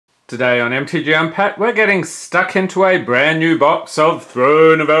Today on MTG Unpacked, we're getting stuck into a brand new box of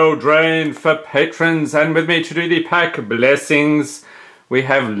Throne of Eldraine for patrons, and with me to do the pack blessings, we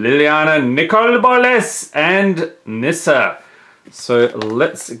have Liliana, Nicole Boles, and Nissa. So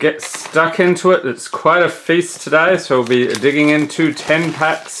let's get stuck into it. It's quite a feast today, so we'll be digging into 10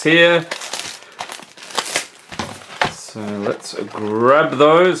 packs here. So let's grab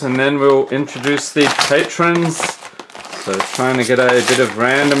those and then we'll introduce the patrons. So trying to get a bit of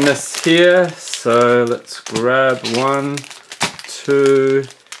randomness here. So let's grab 1, 2,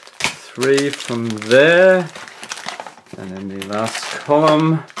 3 from there. And then the last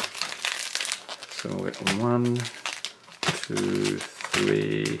column. So we'll get 1, 2,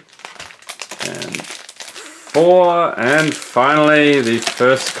 3, and 4. And finally the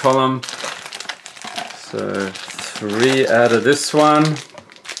first column. So 3 out of this one.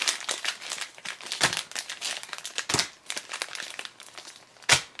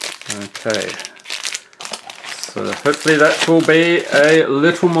 Okay, so hopefully that will be a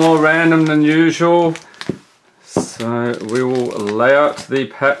little more random than usual. So we will lay out the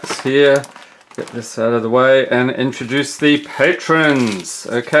packs here, get this out of the way, and introduce the patrons.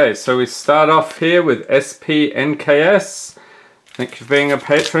 Okay, so we start off here with SPNKS. Thank you for being a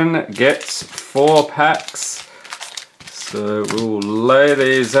patron. Gets 4 packs. So we'll lay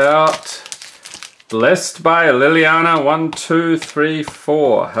these out. Blessed by Liliana, 1, 2, 3,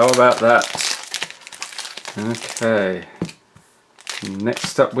 4. How about that? Okay.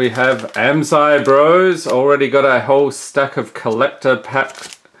 Next up we have Amzai Bros. Already got a whole stack of collector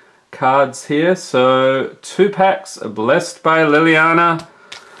pack cards here. So 2 packs, blessed by Liliana.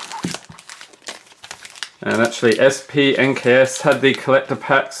 And actually SPNKS had the collector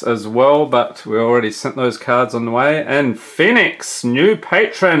packs as well, but we already sent those cards on the way. And Phoenix, new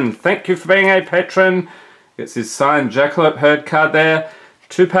patron. Thank you for being a patron. Gets his signed Jackalope Herd card there.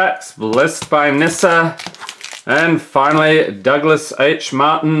 2 packs, blessed by Nissa. And finally, Douglas H.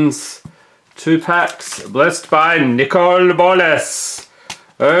 Martins. 2 packs, blessed by Nicole Boles.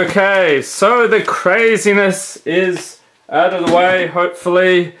 Okay, so the craziness is out of the way,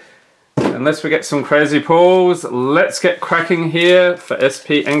 hopefully. Unless we get some crazy pulls, let's get cracking here for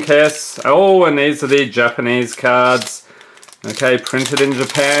SPNKS. Oh, and these are the Japanese cards. Okay, printed in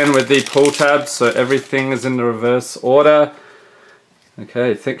Japan with the pull tabs, so everything is in the reverse order.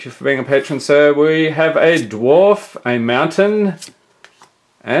 Okay, thank you for being a patron, sir. We have a Dwarf, a Mountain,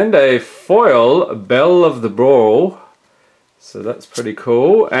 and a foil Belle of the Brawl. So that's pretty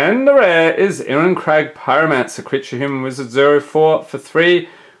cool. And the rare is Irencrag Pyromancer, creature human wizard 0/4 for 3.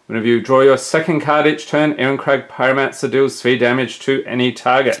 Whenever you draw your second card each turn, Irencrag Pyromancer deals 3 damage to any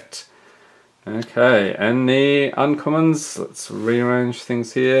target. Okay, and the uncommons, let's rearrange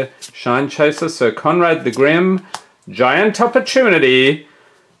things here. Shine Chaser, so Conrad the Grim, Giant Opportunity,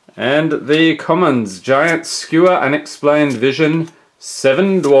 and the commons, Giant Skewer, Unexplained Vision,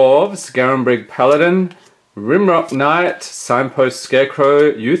 7 Dwarves, Garenbrig Paladin, Rimrock Knight, Signpost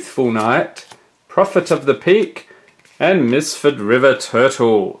Scarecrow, Youthful Knight, Prophet of the Peak, and Misford River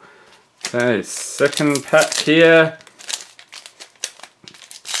Turtle. Okay, second pack here.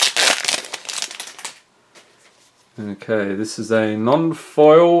 Okay, this is a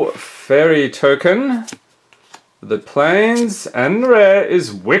non-foil fairy token. The plains, and the rare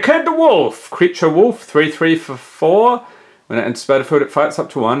is Wicked Wolf. Creature Wolf, 3/3 for 4. When it enters battlefield, it fights up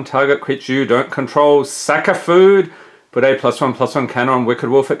to 1 target creature you don't control. Sack a food. Put a +1/+1 counter on Wicked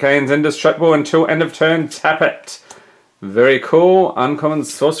Wolf. It gains indestructible until end of turn. Tap it. Very cool. Uncommon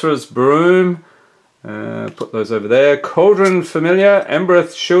Sorcerer's Broom. Put those over there. Cauldron Familiar,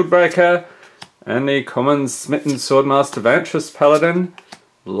 Embereth Shieldbreaker, and the common Smitten Swordmaster Vantress Paladin,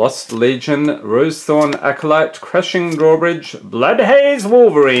 Lost Legion, Rosethorn Acolyte, Crashing Drawbridge, Bloodhaze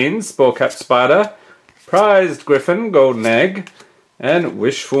Wolverine, Sporecap Spider, Prized Griffin, Golden Egg, and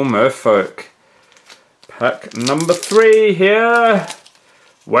Wishful Merfolk. Pack number 3 here.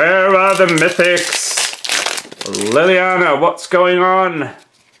 Where are the mythics? Liliana, what's going on?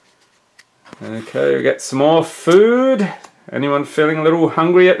 Okay, we get some more food. Anyone feeling a little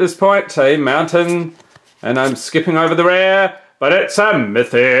hungry at this point? A mountain, and I'm skipping over the rare, but it's a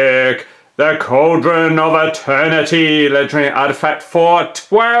mythic. The Cauldron of Eternity, legendary artifact for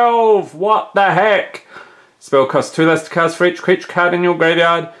 12. What the heck? Spell costs 2 less to cast for each creature card in your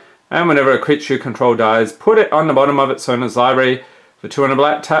graveyard, and whenever a creature you control dies, put it on the bottom of its owner's library. For 2 and a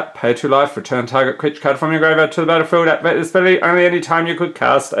black, tap, pay 2 life, return target creature card from your graveyard to the battlefield. Activate this ability only any time you could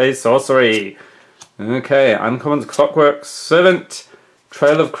cast a sorcery. Okay, Uncommons, Clockwork Servant,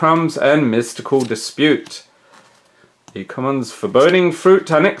 Trail of Crumbs, and Mystical Dispute. The commons, Foreboding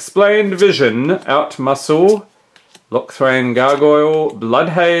Fruit, Unexplained Vision, Outmuscle, Lochthrain Gargoyle,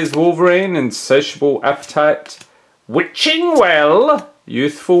 Bloodhaze Wolverine, Insatiable Appetite, Witching Well,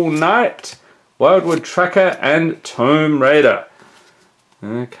 Youthful Knight, Wildwood Tracker, and Tomb Raider.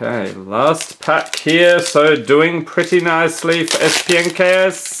 Okay, last pack here, so doing pretty nicely for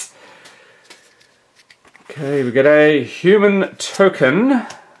SPNKS. Okay, we got a Human Token,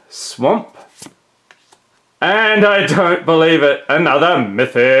 Swamp, and I don't believe it, another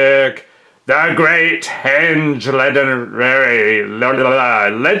Mythic. The Great Henge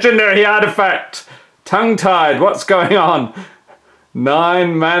Legendary Artifact. Tongue-tied, what's going on?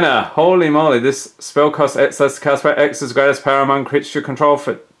 9 mana. Holy moly, this spell costs X less to cast by X's greatest power among creatures you control.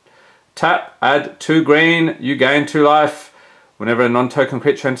 For tap, add 2 green, you gain 2 life. Whenever a non-token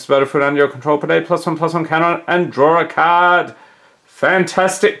creature enters the battlefield under your control per day, +1/+1 counter and draw a card.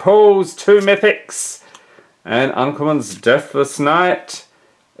 Fantastic pulls, 2 mythics. And uncommons, Deathless Knight,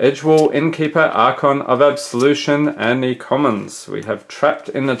 Edgewall Innkeeper, Archon of Absolution, and the commons. We have Trapped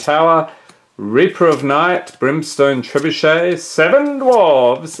in the Tower, Reaper of Night, Brimstone Trebuchet, 7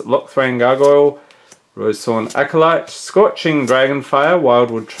 Dwarves, Lochthrain Gargoyle, Rosethorn Acolyte, Scorching Dragonfire,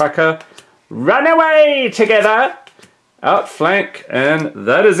 Wildwood Tracker, Runaway Together, Outflank, and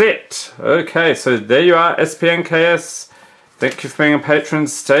that is it. Okay, so there you are, SPNKS. Thank you for being a patron.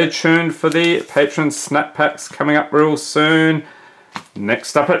 Stay tuned for the patron snap packs coming up real soon.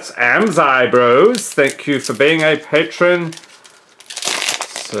 Next up, it's Amzai Bros. Thank you for being a patron.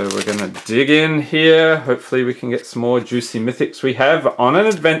 So we're going to dig in here. Hopefully we can get some more juicy mythics. We have On an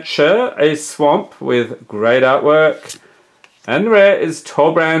Adventure, a Swamp with great artwork. And rare is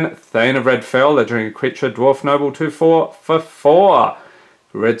Torbran, Thane of Redfell, legendary creature, Dwarf Noble 2/4 for 4.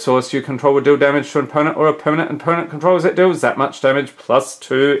 Red source you control will deal damage to an opponent or a permanent opponent controls it deals that much damage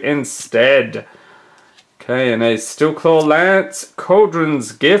 +2 instead. Okay, and a Steelclaw Lance,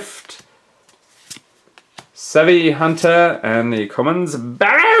 Cauldron's Gift, Savvy Hunter, and the commons,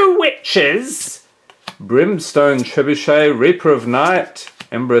 Barrow Witches, Brimstone Trebuchet, Reaper of Night,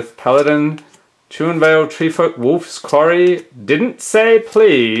 Embereth Paladin, Tuanvale Treefolk, Wolf's Quarry, Didn't Say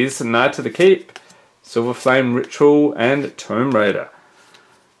Please, Knight of the Keep, Silverflame Ritual, and Tomb Raider.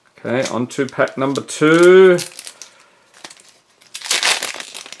 Okay, on to pack number 2.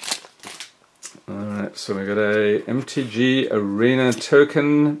 Alright, so we got a MTG Arena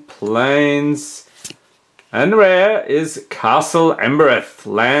Token, Plains, and rare is Castle Embereth.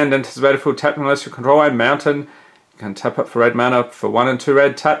 Land enters the battlefield tapped unless you control a mountain. You can tap it for red mana for 1 and 2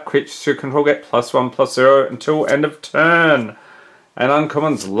 red. Tap creatures you control get +1/+0 until end of turn. And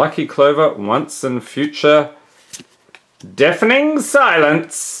uncommons, Lucky Clover, Once and Future, Deafening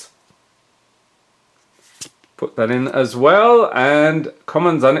Silence. Put that in as well. And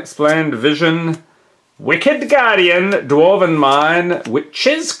commons, Unexplained Vision, Wicked Guardian, Dwarven Mine,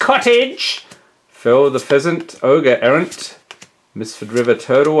 Witch's Cottage, Fell the Pheasant, Ogre Errant, Misford River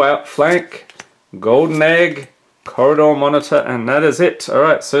Turtle, Outflank, Golden Egg, Corridor Monitor, and that is it.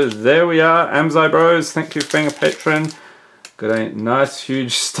 Alright, so there we are, Amzai Bros. Thank you for being a patron. Got a nice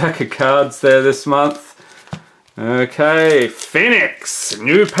huge stack of cards there this month. Okay, Phoenix,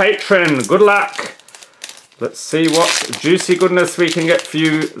 new patron, good luck. Let's see what juicy goodness we can get for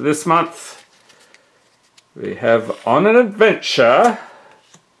you this month. We have On an Adventure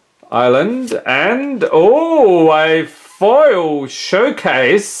Island, and oh, a foil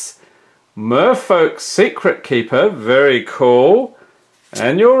showcase, Merfolk Secret Keeper, very cool.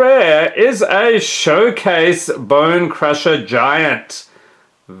 And your rare is a showcase Bone Crusher Giant,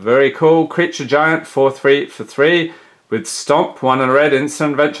 very cool. Creature Giant, 4/3 for 3 with Stomp, 1 and a red.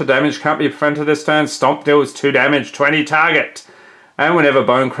 Instant adventure, damage can't be prevented this turn. Stomp deals 2 damage to any target. And whenever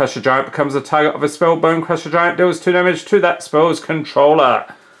Bone Crusher Giant becomes the target of a spell, Bone Crusher Giant deals 2 damage to that spell's controller.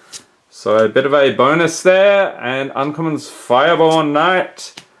 So a bit of a bonus there. And uncommons, Fireborn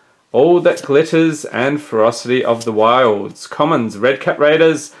Knight, All That Glitters, and Ferocity of the Wilds. Commons, Redcap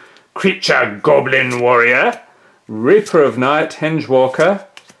Raiders, Creature Goblin Warrior, Reaper of Night, Hengewalker,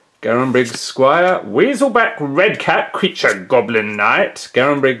 Garenbrig Squire, Weaselback Redcat, Creature Goblin Knight,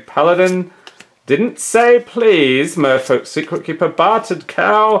 Garenbrig Paladin, Didn't Say Please, Merfolk Secret Keeper, Bartered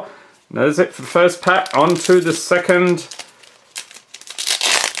Cow. And that is it for the first pack. On to the second.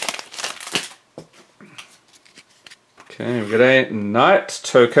 Okay, we've got a Night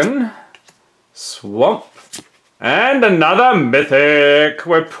Token, Swamp, and another Mythic.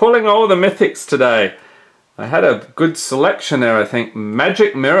 We're pulling all the Mythics today. I had a good selection there, I think.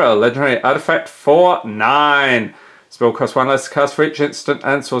 Magic Mirror, legendary artifact, 4/9. Spell costs 1 less to cast for each instant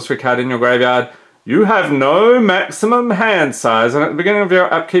and sorcery card in your graveyard. You have no maximum hand size, and at the beginning of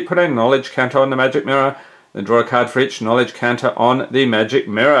your upkeep, put a knowledge counter on the Magic Mirror, then draw a card for each knowledge counter on the Magic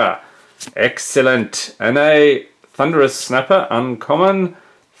Mirror. Excellent. And a Thunderous Snapper, uncommon.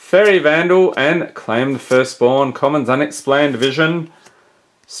 Fairy Vandal and Claimed Firstborn, commons. Unexplained Vision.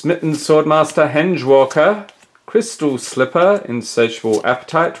 Smitten Swordmaster, Hengewalker. Crystal Slipper, Insatiable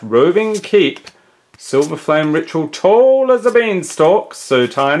Appetite. Roving Keep. Silverflame Ritual, tall as a beanstalk, so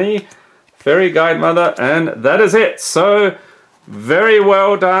tiny. Fairy Guide Mother, and that is it. So, very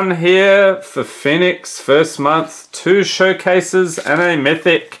well done here for Phoenix. First month, 2 showcases and a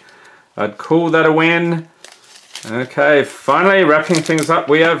mythic. I'd call that a win. Okay, finally wrapping things up,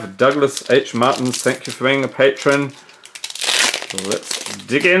 we have Douglas H. Martins. Thank you for being a patron. Let's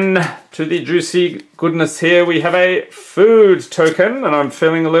dig in to the juicy goodness here. We have a food token, and I'm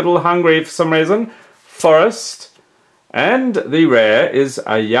feeling a little hungry for some reason. Forest. And the rare is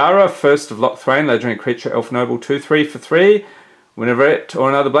a Yara, First of Lochthwain, legendary creature, Elf Noble, 2/3 for 3. Whenever it or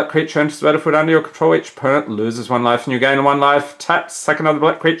another black creature enters the battlefield under your control, each opponent loses 1 life and you gain 1 life. Tap, sack another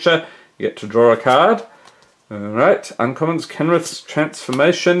black creature, you get to draw a card. Alright, uncommons, Kenrith's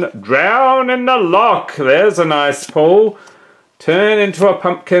Transformation, Drown in the Loch, there's a nice pull. Turn into a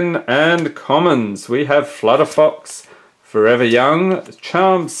pumpkin, and commons. We have Flutterfox, Forever Young,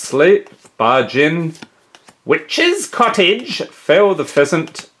 Charmed Sleep, Barge In, Witch's Cottage, Fell the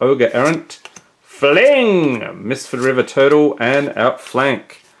Pheasant, Ogre Errant, Fling, Mistford River Turtle, and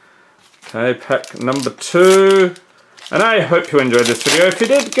Outflank. Okay, pack number 2. And I hope you enjoyed this video. If you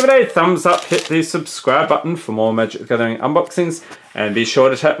did, give it a thumbs up, hit the subscribe button for more Magic the Gathering unboxings, and be sure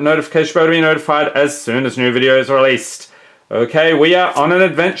to tap the notification bell to be notified as soon as new videos are released. Okay, we are on an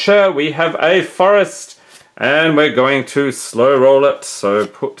adventure. We have a forest, and we're going to slow roll it. So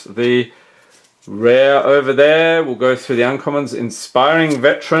put the rare over there. We'll go through the uncommons. Inspiring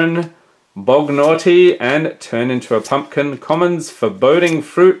Veteran, Bog Naughty, and Turn into a Pumpkin. Commons, Foreboding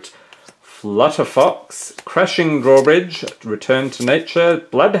Fruit, Flutterfox, Crashing Drawbridge, Return to Nature,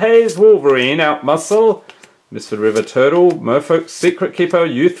 Bloodhaze Wolverine, Outmuscle, Mistford River Turtle, Merfolk's Secret Keeper,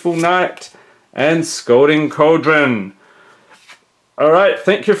 Youthful Knight, and Scalding Cauldron. Alright,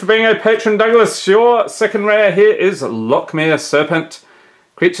 thank you for being a patron, Douglas. Your second rare here is Lochmere Serpent.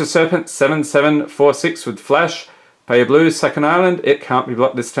 Creature Serpent, 7/7/4/6 with Flash. Pay a blue, sack an island. It can't be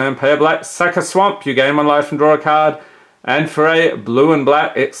blocked this turn. Pay a black, sack a swamp. You gain 1 life and draw a card. And for a blue and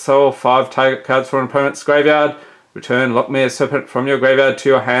black, exile 5 target cards for an opponent's graveyard. Return Lochmere Serpent from your graveyard to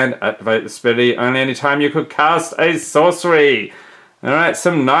your hand. Activate the ability only any time you could cast a sorcery. Alright,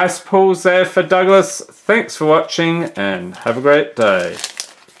 some nice pulls there for Douglas. Thanks for watching and have a great day.